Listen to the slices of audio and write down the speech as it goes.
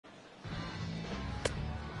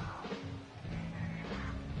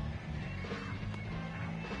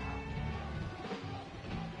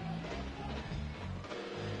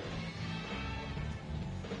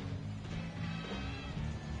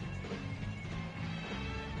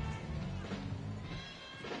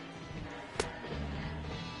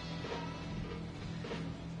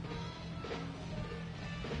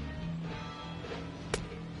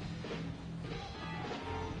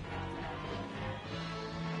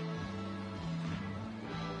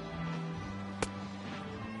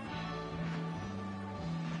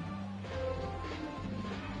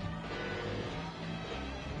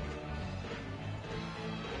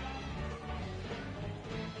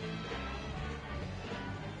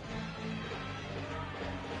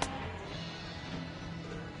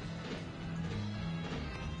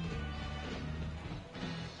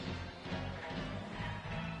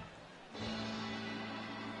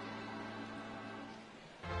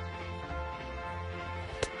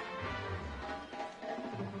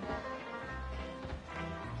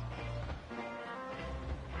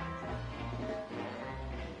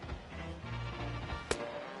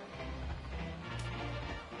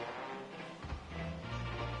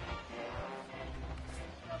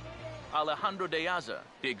Alejandro De Aza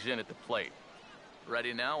digs in at the plate.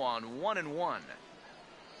 Ready now on 1-1.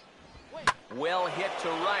 Well hit to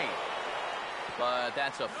right, but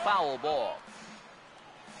that's a foul ball.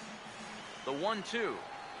 The 1-2.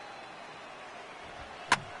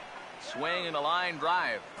 Swing and a line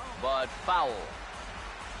drive, but foul.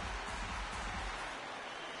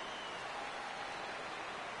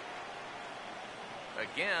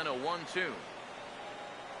 Again, a 1-2.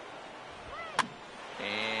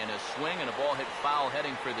 And a swing and a ball hit foul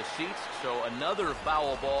heading for the seats. So another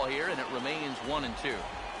foul ball here, and it remains 1-2.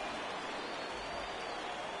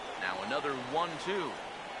 Now another 1-2.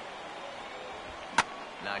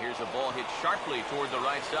 Now here's a ball hit sharply toward the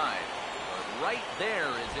right side. But right there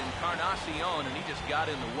is Encarnacion, and he just got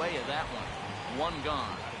in the way of that one. One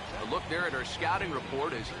gone. A look there at our scouting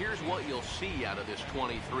report is here's what you'll see out of this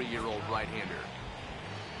 23-year-old right-hander.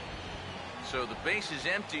 So the base is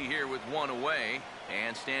empty here with one away.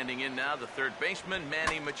 And standing in now, the third baseman,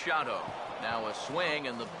 Manny Machado. Now a swing,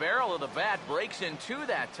 and the barrel of the bat breaks in two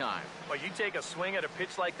that time. Well, you take a swing at a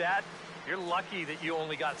pitch like that, you're lucky that you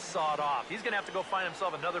only got sawed off. He's going to have to go find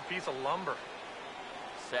himself another piece of lumber.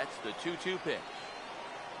 Sets the 2-2 pitch.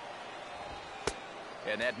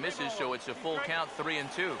 And that misses, so it's a full count,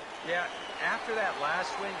 3-2. Yeah, after that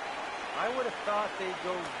last swing, I would have thought they'd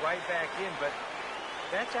go right back in, but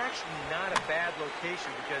that's actually not a bad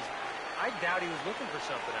location because I doubt he was looking for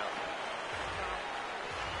something out there.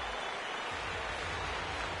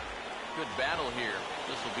 Good battle here.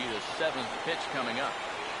 This will be the 7th pitch coming up.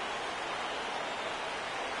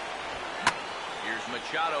 Here's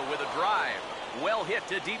Machado with a drive. Well hit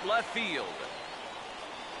to deep left field.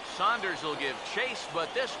 Saunders will give chase,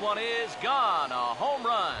 but this one is gone. A home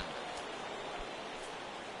run.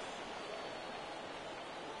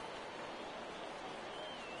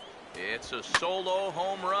 It's a solo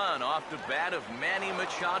home run off the bat of Manny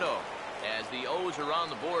Machado. As the O's are on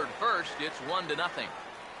the board first, it's 1-0.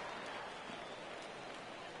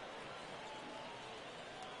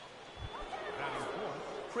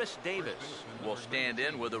 Chris Davis will stand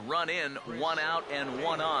in with a run in, 1 out and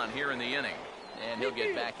 1 on here in the inning. And he'll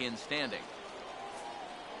get back in standing.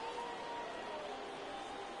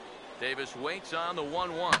 Davis waits on the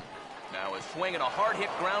 1-1. Now a swing and a hard hit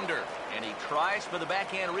grounder, and he tries for the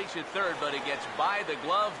backhand reach at third, but he gets by the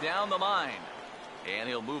glove down the line. And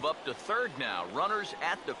he'll move up to third now. Runners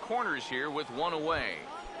at the corners here with one away.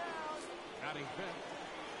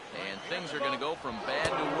 And things are going to go from bad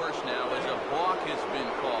to worse now as a balk has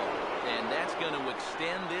been called. And that's going to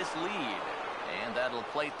extend this lead. And that'll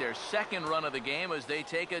plate their second run of the game as they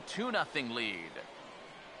take a 2-0 lead.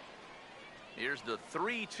 Here's the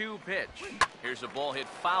 3-2 pitch. Here's a ball hit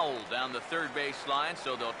foul down the third base line,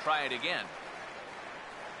 so they'll try it again.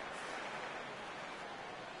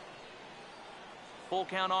 Full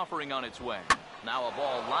count offering on its way. Now a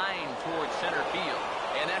ball lined towards center field.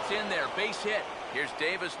 And that's in there. Base hit. Here's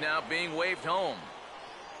Davis now being waved home.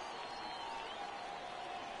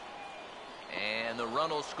 And the run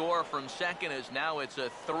will score from second as now it's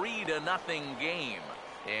a 3-0 game.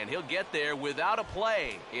 And he'll get there without a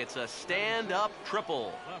play. It's a stand-up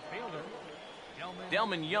triple.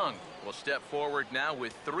 Delman Young will step forward now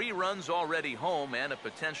with 3 runs already home and a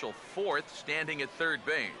potential 4th standing at third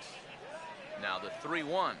base. Now the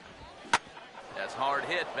 3-1. That's hard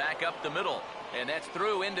hit back up the middle. And that's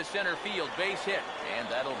through into center field. Base hit. And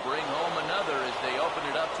that'll bring home another as they open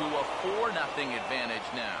it up to a 4-0 advantage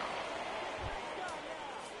now.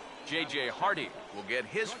 J.J. Hardy will get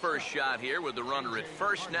his first shot here with the runner at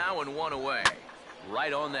first now and 1 away.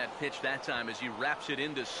 Right on that pitch that time as he wraps it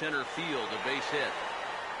into center field, a base hit.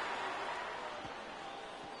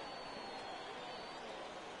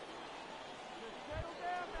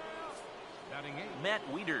 Matt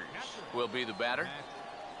Wieters will be the batter.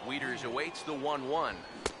 Wieters awaits the 1-1.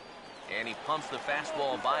 And he pumps the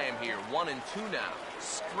fastball by him here. 1-2 now.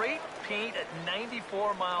 Straight paint at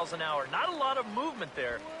 94 miles an hour. Not a lot of movement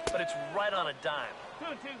there, but it's right on a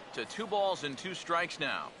dime. To 2 balls and 2 strikes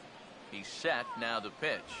now. He's set. Now the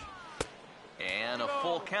pitch. And a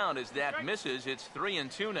full count as that misses. It's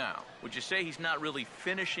 3-2 now. Would you say he's not really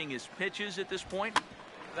finishing his pitches at this point?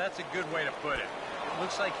 That's a good way to put it. It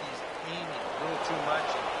looks like he's aiming a little too much.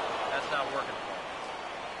 That's not working for him.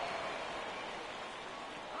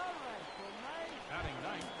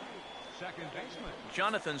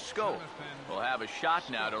 Jonathan Schoop will have a shot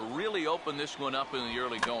now to really open this one up in the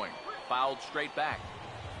early going. Fouled straight back.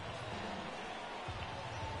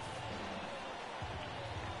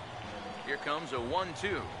 Here comes a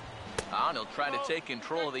 1-2. And he'll try to take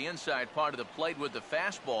control of the inside part of the plate with the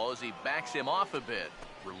fastball as he backs him off a bit.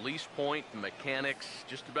 Release point, mechanics,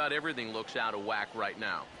 just about everything looks out of whack right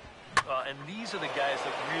now. And these are the guys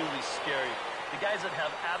that really scare you. The guys that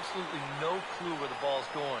have absolutely no clue where the ball's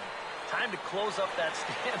going. Time to close up that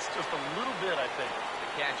stance just a little bit, I think. The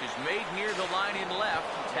catch is made near the line in left,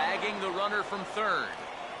 tagging the runner from third.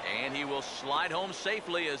 And he will slide home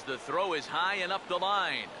safely as the throw is high and up the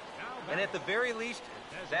line. And at the very least,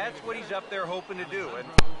 that's what he's up there hoping to do. And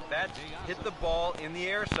that's hit the ball in the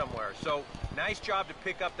air somewhere. So nice job to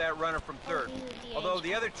pick up that runner from third. Although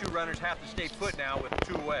the other two runners have to stay put now with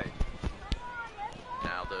 2 away.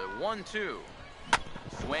 Now the 1-2.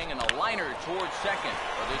 Swing and a liner towards second.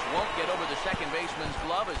 But this won't get over the second baseman's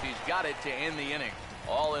glove as he's got it to end the inning.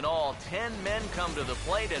 All in all, 10 men come to the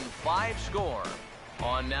plate and 5 score.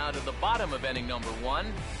 On now to the bottom of inning number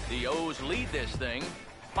 1. The O's lead this thing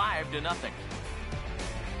 5-0.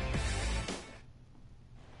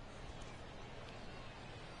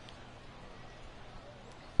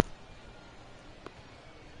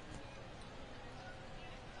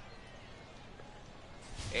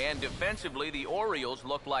 And defensively, the Orioles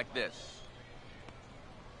look like this.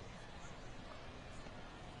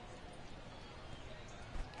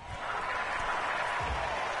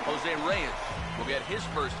 Jose Reyes will get his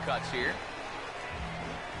first cuts here.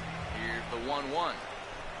 Here's the 1-1.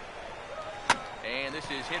 And this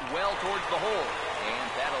is hit well towards the hole.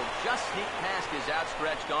 And that'll just sneak past his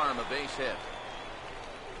outstretched arm, a base hit.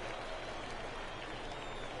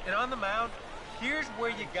 And on the mound, here's where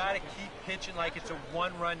you got to keep pitching like it's a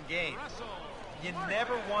 1-run game. You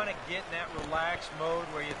never want to get in that relaxed mode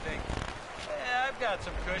where you think, I've got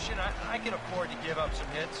some cushion. I can afford to give up some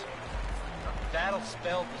hits. That'll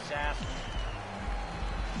spell disaster.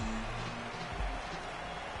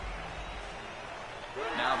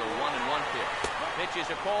 Now the 1-1 pitch. Pitch is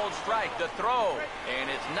a cold strike. The throw. And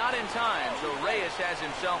it's not in time, so Reyes has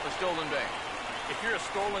himself a stolen base. If you're a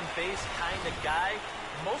stolen base kind of guy,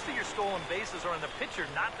 most of your stolen bases are in the pitcher,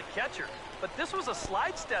 not the catcher. But this was a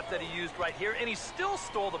slide step that he used right here, and he still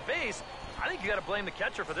stole the base. I think you got to blame the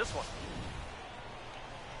catcher for this one.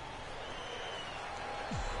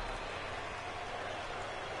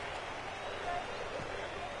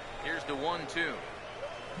 Here's the 1-2.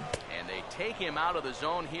 And they take him out of the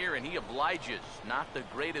zone here, and he obliges. Not the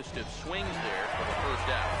greatest of swings there for the first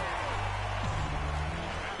out.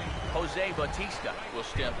 Jose Bautista will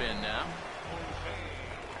step in now.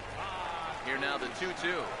 Here now the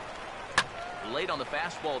 2-2. Late on the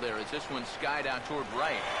fastball there as this one skied out toward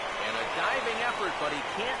right. And a diving effort, but he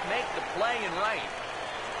can't make the play in right.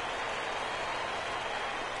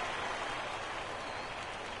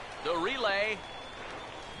 The relay.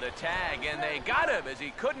 The tag, and they got him as he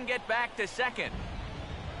couldn't get back to second.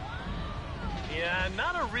 Yeah,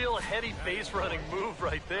 not a real heady base running move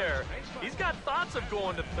right there. He's got thoughts of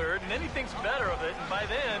going to third, and then he thinks better of it, and by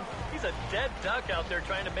then, he's a dead duck out there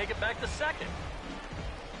trying to make it back to second.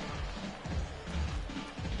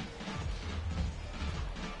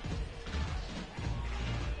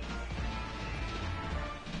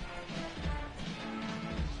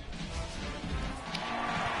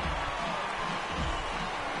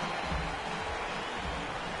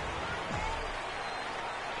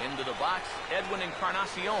 Into the box, Edwin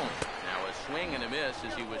Encarnacion. Now a swing and a miss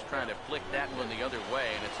as he was trying to flick that one the other way,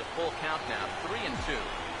 and it's a full count now, 3-2.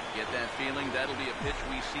 Get that feeling that'll be a pitch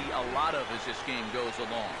we see a lot of as this game goes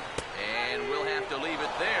along. And we'll have to leave it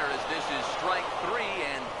there as this is strike 3,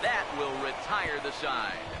 and that will retire the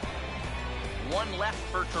side. One left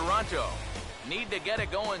for Toronto. Need to get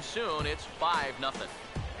it going soon. It's 5-0.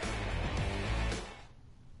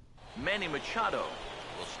 Manny Machado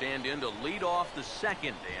will stand in to lead off the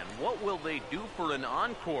second. And what will they do for an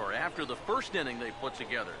encore after the first inning they put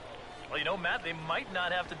together? Well, you know, Matt, they might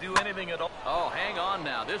not have to do anything at all. Oh, hang on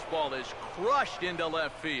now. This ball is crushed into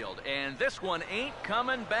left field. And this one ain't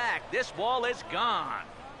coming back. This ball is gone.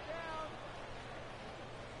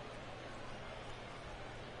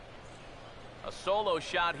 A solo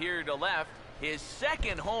shot here to left. His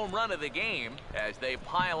second home run of the game. As they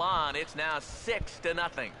pile on, it's now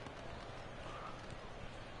 6-0.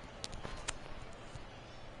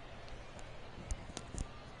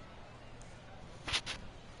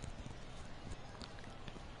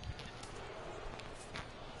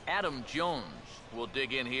 Adam Jones will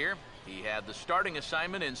dig in here. He had the starting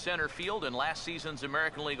assignment in center field in last season's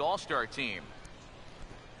American League All-Star team.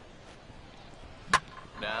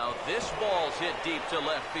 Now this ball's hit deep to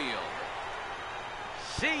left field.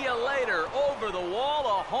 See you later. Over the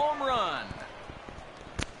wall, a home run.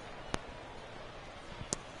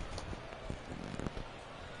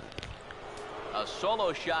 A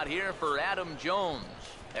solo shot here for Adam Jones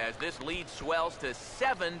as this lead swells to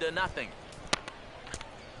 7-0.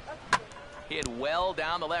 Hit well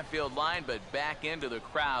down the left field line, but back into the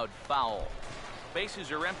crowd, foul.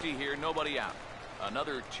 Bases are empty here, nobody out.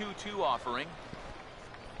 Another 2-2 offering.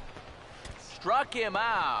 Struck him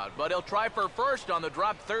out, but he'll try for first on the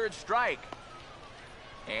drop third strike.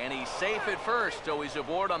 And he's safe at first, so he's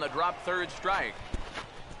aboard on the drop third strike.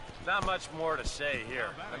 Not much more to say here.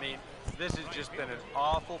 I mean, this has just been an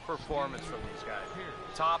awful performance from these guys,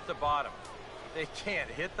 top to bottom. They can't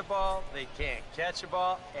hit the ball, they can't catch the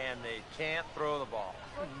ball, and they can't throw the ball.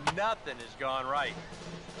 Nothing has gone right.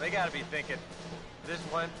 They got to be thinking, this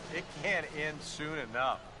one, it can't end soon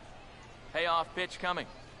enough. Payoff pitch coming.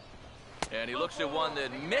 And he looks at one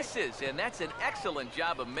that misses, and that's an excellent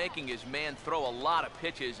job of making his man throw a lot of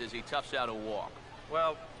pitches as he toughs out a walk.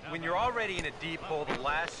 Well, when you're already in a deep hole, the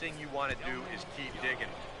last thing you want to do is keep digging.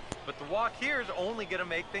 But the walk here is only going to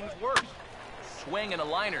make things worse. Swing and a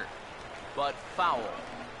liner, but foul.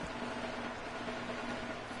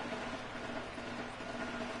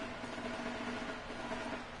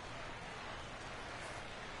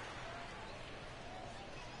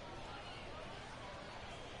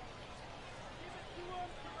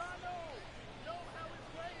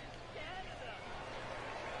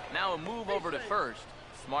 Now a move over to first.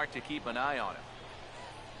 Smart to keep an eye on him.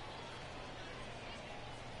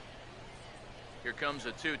 Here comes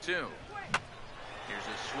a 2-2. Here's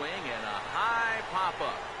a swing and a high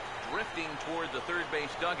pop-up. Drifting toward the third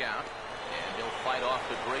base dugout. And he'll fight off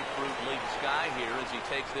the Grapefruit League sky here as he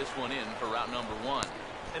takes this one in for route number 1.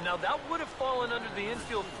 And now that would have fallen under the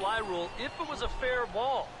infield fly rule if it was a fair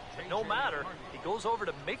ball. But no matter, he goes over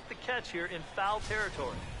to make the catch here in foul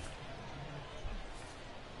territory.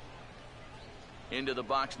 Into the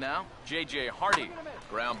box now, J.J. Hardy.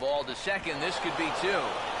 Ground ball to second. This could be 2.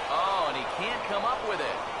 Oh, and he can't come up with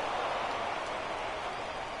it.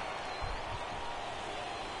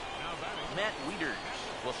 Matt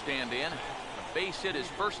Wieters will stand in. A base hit his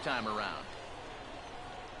first time around.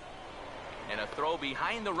 And a throw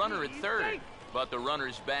behind the runner at third. But the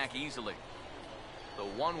runner's back easily. The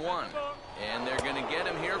 1-1. And they're going to get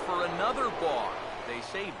him here for another ball. They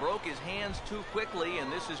say he broke his hands too quickly,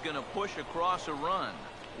 and this is going to push across a run.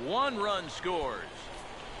 1 run scores.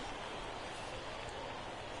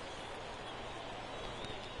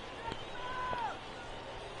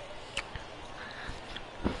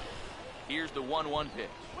 Here's the 1-1 pitch.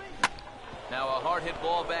 Now a hard hit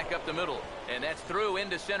ball back up the middle, and that's through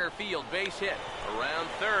into center field. Base hit around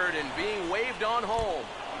third and being waved on home.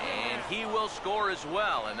 And he will score as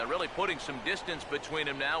well, and they're really putting some distance between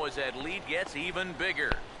them now as that lead gets even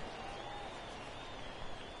bigger.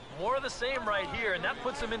 More of the same right here, and that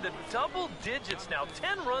puts them into double digits now.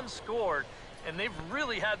 10 runs scored, and they've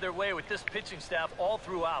really had their way with this pitching staff all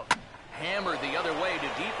throughout. Hammered the other way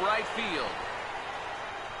to deep right field.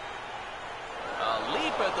 A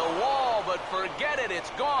leap at the wall, but forget it, it's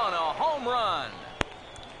gone. A home run.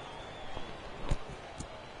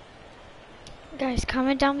 Guys,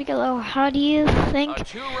 comment down below. How do you think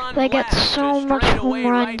they get so much home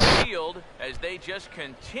runs? Right field as they just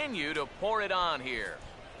continue to pour it on here.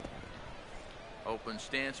 Open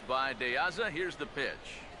stance by De Aza. Here's the pitch.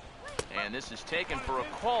 And this is taken for a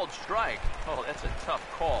called strike. Oh, that's a tough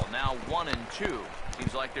call. Now 1-2.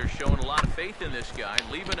 Seems like they're showing a lot of faith in this guy,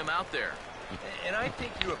 leaving him out there. And I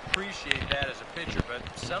think you appreciate that as a pitcher, but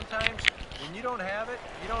sometimes when you don't have it,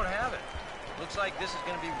 you don't have it. Looks like this is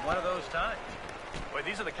going to be one of those times. Boy,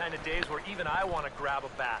 these are the kind of days where even I want to grab a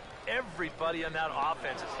bat. Everybody on that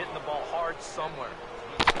offense is hitting the ball hard somewhere.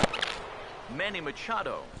 Manny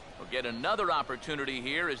Machado will get another opportunity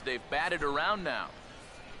here as they've batted around now.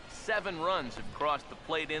 7 runs have crossed the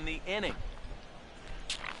plate in the inning.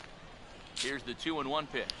 Here's the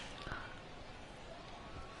 2-1 pitch.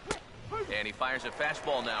 And he fires a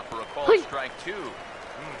fastball now for a called strike 2.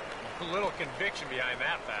 A little conviction behind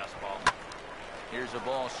that fastball. Here's a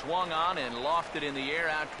ball swung on and lofted in the air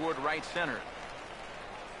out toward right center.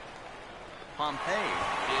 Pompey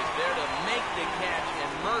is there to make the catch,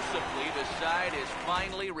 and mercifully the side is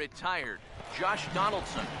finally retired. Josh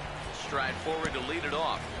Donaldson will stride forward to lead it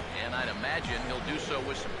off, and I'd imagine he'll do so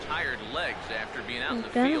with some tired legs after being out in the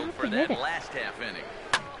field for that last half inning.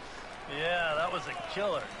 Yeah, that was a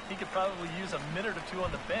killer. He could probably use a minute or 2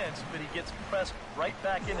 on the bench, but he gets pressed right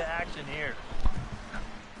back into action here.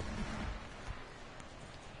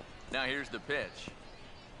 Now here's the pitch.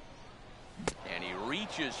 And he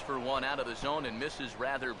reaches for one out of the zone and misses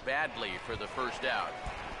rather badly for the first out.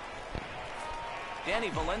 Danny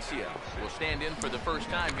Valencia will stand in for the first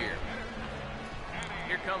time here.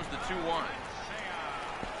 Here comes the 2-1.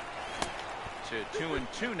 To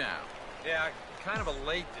 2-2 now. Yeah, kind of a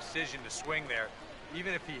late decision to swing there.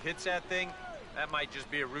 Even if he hits that thing, That might just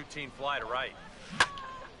be a routine fly to right.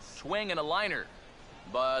 Swing and a liner,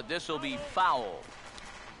 but this will be foul.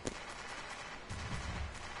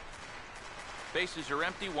 Bases are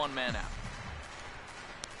empty, one man out.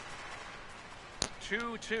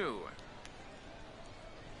 2-2.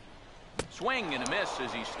 Swing and a miss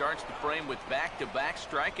as he starts the frame with back-to-back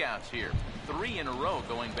strikeouts here. 3 in a row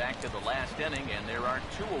going back to the last inning, and there are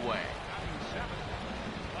 2 away.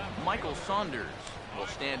 Michael Saunders will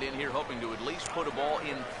stand in here hoping to at least put a ball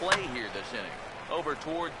in play here this inning. Over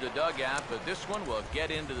toward the dugout, but this one will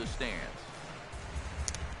get into the stands.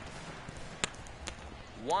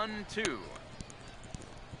 1-2.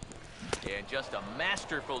 And just a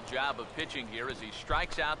masterful job of pitching here as he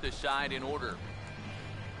strikes out the side in order.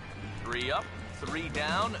 3 up, 3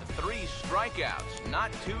 down, 3 strikeouts.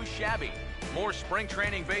 Not too shabby. More spring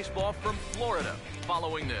training baseball from Florida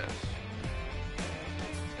following this.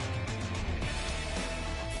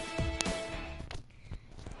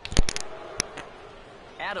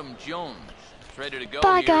 Adam Jones ready to go.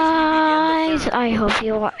 Bye here as we begin guys. the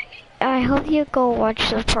third. I hope you go watch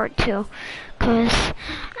the part 2, cause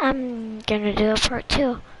I'm gonna do a part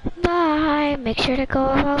 2. Bye. Make sure to go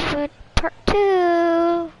over part 2.